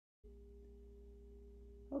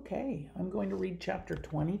Okay, I'm going to read chapter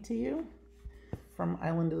 20 to you from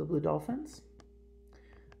Island of the Blue Dolphins.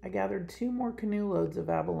 I gathered 2 more canoe loads of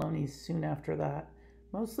abalones soon after that,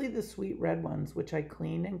 mostly the sweet red ones, which I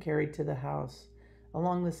cleaned and carried to the house.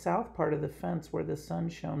 Along the south part of the fence where the sun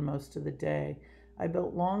shone most of the day, I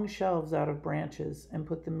built long shelves out of branches and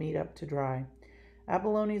put the meat up to dry.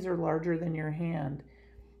 Abalones are larger than your hand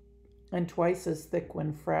and twice as thick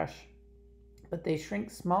when fresh, but they shrink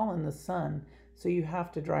small in the sun, so you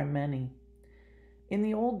have to dry many. In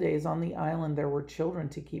the old days on the island there were children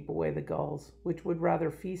to keep away the gulls, which would rather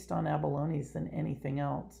feast on abalones than anything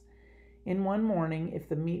else. In one morning, if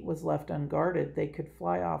the meat was left unguarded, they could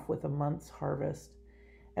fly off with a month's harvest.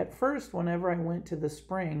 At first, whenever I went to the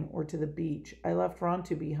spring or to the beach, I left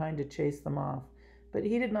Rontu behind to chase them off, but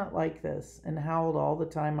he did not like this and howled all the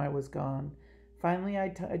time I was gone. Finally, I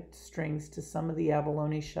tied strings to some of the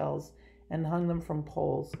abalone shells and hung them from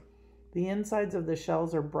poles. The insides of the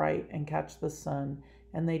shells are bright and catch the sun,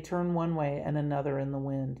 and they turn one way and another in the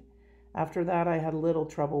wind. After that I had little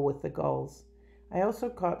trouble with the gulls. I also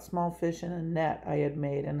caught small fish in a net I had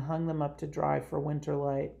made and hung them up to dry for winter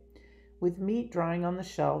light. With meat drying on the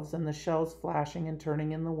shelves and the shells flashing and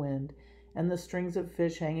turning in the wind, and the strings of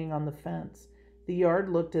fish hanging on the fence, the yard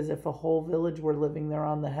looked as if a whole village were living there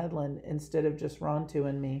on the headland instead of just Rontu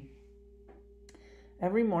and me.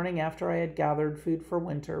 Every morning after I had gathered food for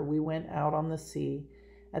winter, we went out on the sea.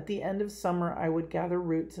 At the end of summer, I would gather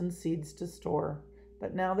roots and seeds to store,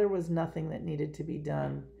 but now there was nothing that needed to be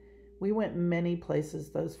done. We went many places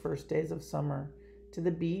those first days of summer, to the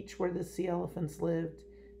beach where the sea elephants lived,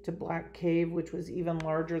 to Black Cave, which was even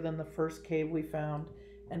larger than the first cave we found,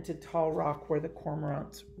 and to Tall Rock, where the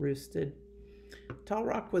cormorants roosted. Tall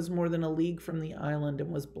Rock was more than a league from the island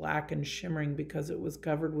and was black and shimmering because it was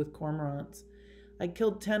covered with cormorants. I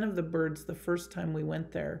killed 10 of the birds the first time we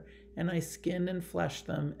went there, and I skinned and fleshed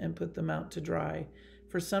them and put them out to dry,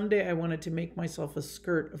 for someday I wanted to make myself a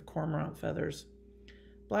skirt of cormorant feathers.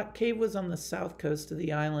 Black Cave was on the south coast of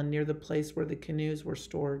the island near the place where the canoes were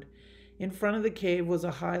stored. In front of the cave was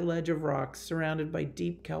a high ledge of rocks surrounded by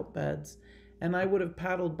deep kelp beds, and I would have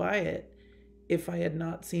paddled by it if I had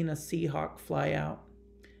not seen a sea hawk fly out.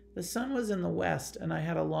 The sun was in the west, and I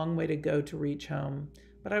had a long way to go to reach home,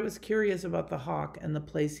 but I was curious about the hawk and the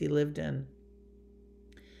place he lived in.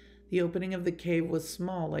 The opening of the cave was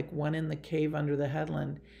small, like one in the cave under the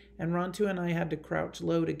headland, and Rontu and I had to crouch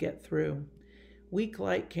low to get through. Weak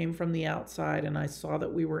light came from the outside, and I saw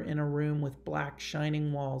that we were in a room with black,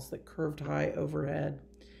 shining walls that curved high overhead.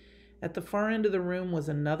 At the far end of the room was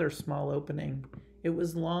another small opening. It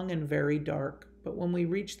was long and very dark, but when we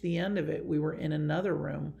reached the end of it, we were in another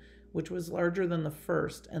room, which was larger than the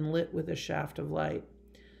first and lit with a shaft of light.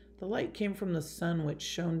 The light came from the sun, which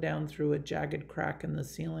shone down through a jagged crack in the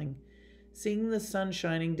ceiling. Seeing the sun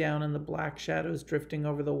shining down and the black shadows drifting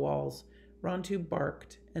over the walls, Rontu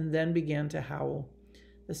barked and then began to howl.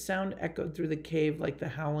 The sound echoed through the cave like the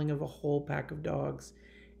howling of a whole pack of dogs.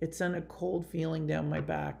 It sent a cold feeling down my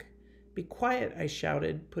back. "Be quiet," I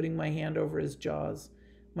shouted, putting my hand over his jaws.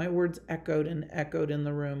 My words echoed and echoed in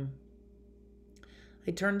the room.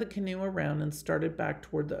 I turned the canoe around and started back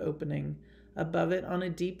toward the opening. Above it, on a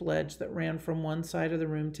deep ledge that ran from one side of the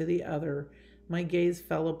room to the other, my gaze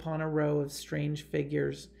fell upon a row of strange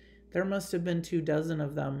figures. There must have been 24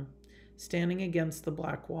 of them, standing against the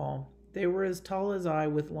black wall. They were as tall as I,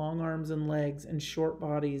 with long arms and legs and short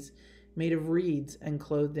bodies, made of reeds and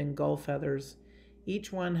clothed in gull feathers.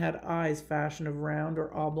 Each one had eyes fashioned of round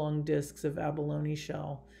or oblong discs of abalone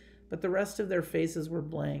shell, but the rest of their faces were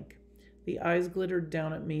blank. The eyes glittered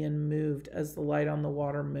down at me and moved as the light on the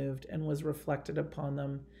water moved and was reflected upon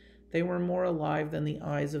them. They were more alive than the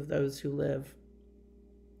eyes of those who live.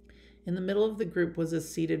 In the middle of the group was a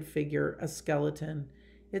seated figure, a skeleton.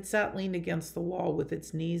 It sat leaned against the wall with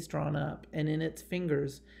its knees drawn up, and in its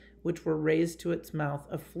fingers, which were raised to its mouth,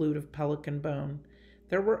 a flute of pelican bone.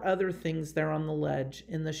 There were other things there on the ledge,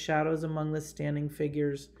 in the shadows among the standing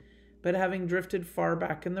figures, but having drifted far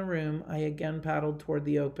back in the room, I again paddled toward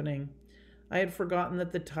the opening. I had forgotten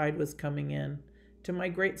that the tide was coming in. To my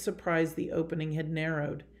great surprise, the opening had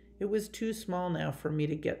narrowed. It was too small now for me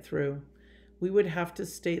to get through. We would have to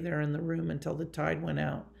stay there in the room until the tide went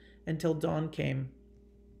out, until dawn came.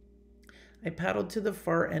 I paddled to the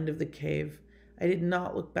far end of the cave. I did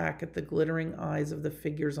not look back at the glittering eyes of the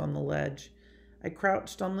figures on the ledge. I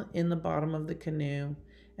crouched in the bottom of the canoe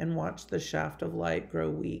and watched the shaft of light grow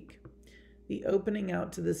weak. The opening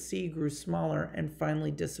out to the sea grew smaller and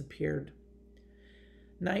finally disappeared.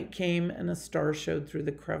 Night came and a star showed through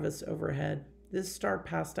the crevice overhead. This star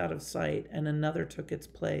passed out of sight and another took its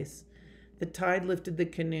place. The tide lifted the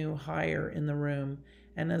canoe higher in the room,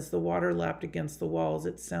 and as the water lapped against the walls,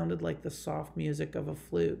 it sounded like the soft music of a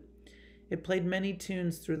flute. It played many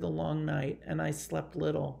tunes through the long night, and I slept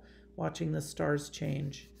little, watching the stars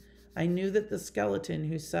change. I knew that the skeleton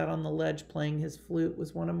who sat on the ledge playing his flute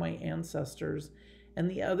was one of my ancestors, and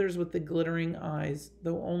the others with the glittering eyes,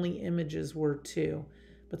 though only images, were too,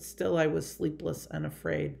 but still I was sleepless and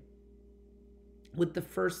afraid. With the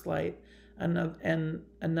first light and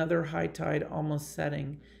another high tide almost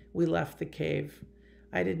setting, we left the cave.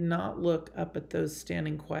 I did not look up at those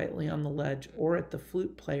standing quietly on the ledge or at the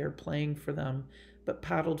flute player playing for them, but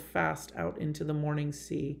paddled fast out into the morning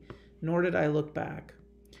sea, nor did I look back.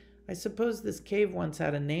 I suppose this cave once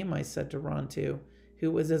had a name, I said to Rontu, who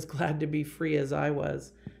was as glad to be free as I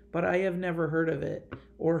was, but I have never heard of it,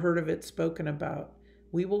 or heard of it spoken about.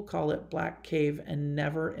 We will call it Black Cave and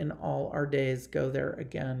never in all our days go there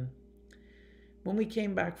again. When we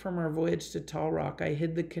came back from our voyage to Tall Rock, I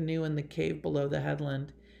hid the canoe in the cave below the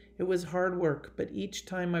headland. It was hard work, but each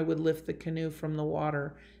time I would lift the canoe from the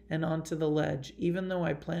water and onto the ledge, even though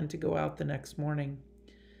I planned to go out the next morning.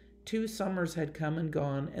 2 summers had come and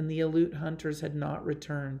gone, and the Aleut hunters had not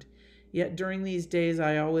returned. Yet during these days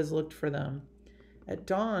I always looked for them. At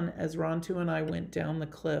dawn, as Rontu and I went down the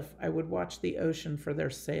cliff, I would watch the ocean for their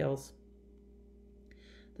sails.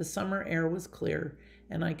 The summer air was clear,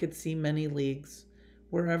 and I could see many leagues.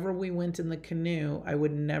 Wherever we went in the canoe, I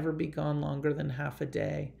would never be gone longer than half a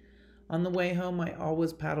day. On the way home, I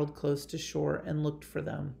always paddled close to shore and looked for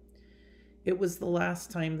them. It was the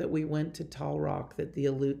last time that we went to Tall Rock that the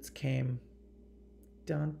Aleuts came.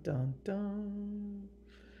 Dun, dun, dun.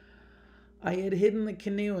 I had hidden the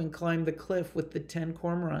canoe and climbed the cliff with the 10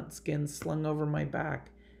 cormorant skins slung over my back.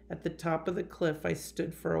 At the top of the cliff, I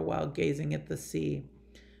stood for a while gazing at the sea.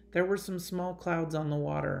 There were some small clouds on the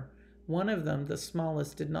water. One of them, the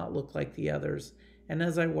smallest, did not look like the others, and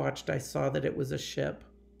as I watched, I saw that it was a ship.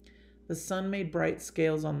 The sun made bright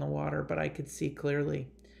scales on the water, but I could see clearly.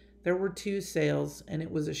 There were 2 sails, and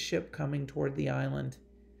it was a ship coming toward the island.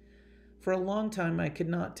 For a long time, I could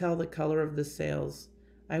not tell the color of the sails.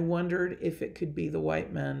 I wondered if it could be the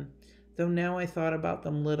white men, though now I thought about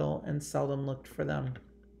them little and seldom looked for them.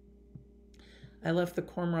 I left the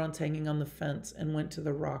cormorants hanging on the fence and went to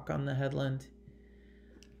the rock on the headland.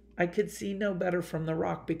 I could see no better from the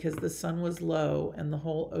rock because the sun was low and the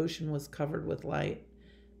whole ocean was covered with light.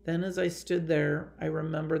 Then as I stood there, I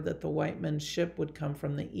remembered that the white men's ship would come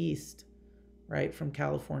from the east, right, from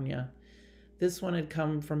California. This one had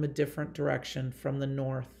come from a different direction, from the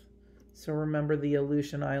north. So remember, the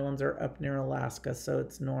Aleutian Islands are up near Alaska, so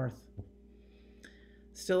it's north.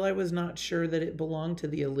 Still, I was not sure that it belonged to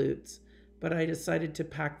the Aleuts, but I decided to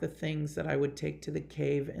pack the things that I would take to the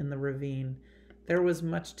cave in the ravine. There was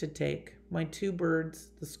much to take. My 2 birds,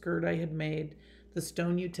 the skirt I had made, the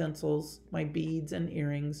stone utensils, my beads and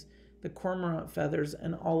earrings, the cormorant feathers,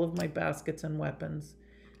 and all of my baskets and weapons.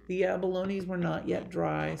 The abalones were not yet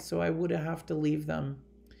dry, so I would have to leave them.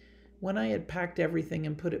 When I had packed everything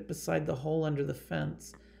and put it beside the hole under the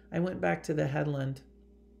fence, I went back to the headland.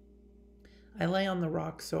 I lay on the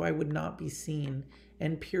rock so I would not be seen,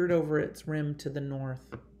 and peered over its rim to the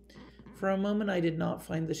north. For a moment I did not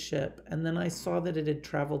find the ship, and then I saw that it had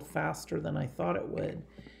traveled faster than I thought it would.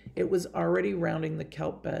 It was already rounding the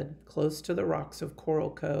kelp bed, close to the rocks of Coral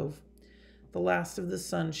Cove. The last of the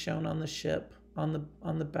sun shone on the ship, on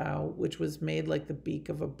the bow, which was made like the beak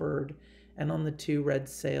of a bird, and on the 2 red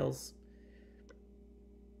sails.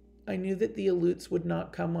 I knew that the Aleuts would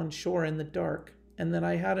not come on shore in the dark, and that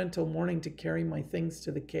I had until morning to carry my things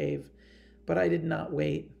to the cave, but I did not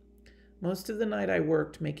wait. Most of the night I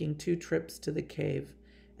worked, making 2 trips to the cave.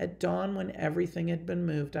 At dawn, when everything had been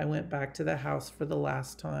moved, I went back to the house for the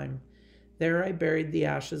last time. There I buried the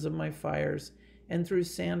ashes of my fires, and threw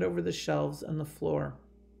sand over the shelves and the floor.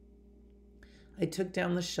 I took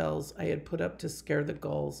down the shells I had put up to scare the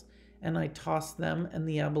gulls, and I tossed them and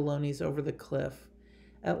the abalones over the cliff.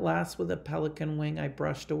 At last, with a pelican wing, I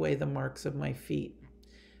brushed away the marks of my feet.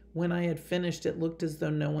 When I had finished, it looked as though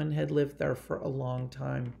no one had lived there for a long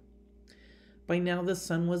time. By now the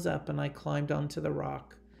sun was up, and I climbed onto the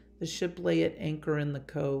rock. The ship lay at anchor in the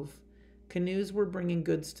cove. Canoes were bringing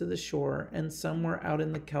goods to the shore, and some were out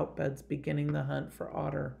in the kelp beds beginning the hunt for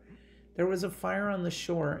otter. There was a fire on the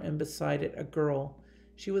shore, and beside it a girl.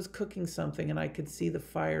 She was cooking something, and I could see the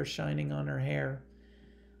fire shining on her hair.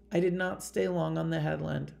 I did not stay long on the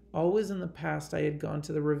headland. Always in the past I had gone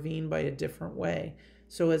to the ravine by a different way,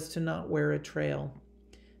 so as to not wear a trail.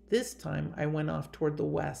 This time I went off toward the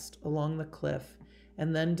west, along the cliff,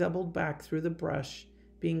 and then doubled back through the brush,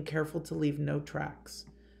 being careful to leave no tracks.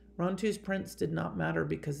 Rontu's prints did not matter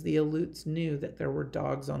because the Aleuts knew that there were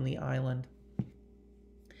dogs on the island.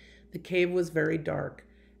 The cave was very dark,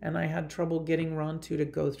 and I had trouble getting Rontu to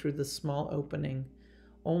go through the small opening.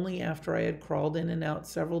 Only after I had crawled in and out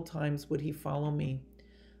several times would he follow me.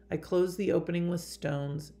 I closed the opening with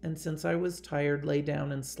stones, and since I was tired, lay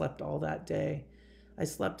down and slept all that day. I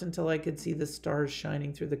slept until I could see the stars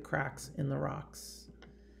shining through the cracks in the rocks.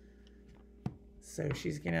 So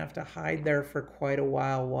she's going to have to hide there for quite a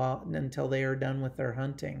while until they are done with their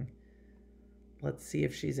hunting. Let's see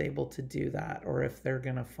if she's able to do that, or if they're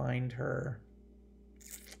going to find her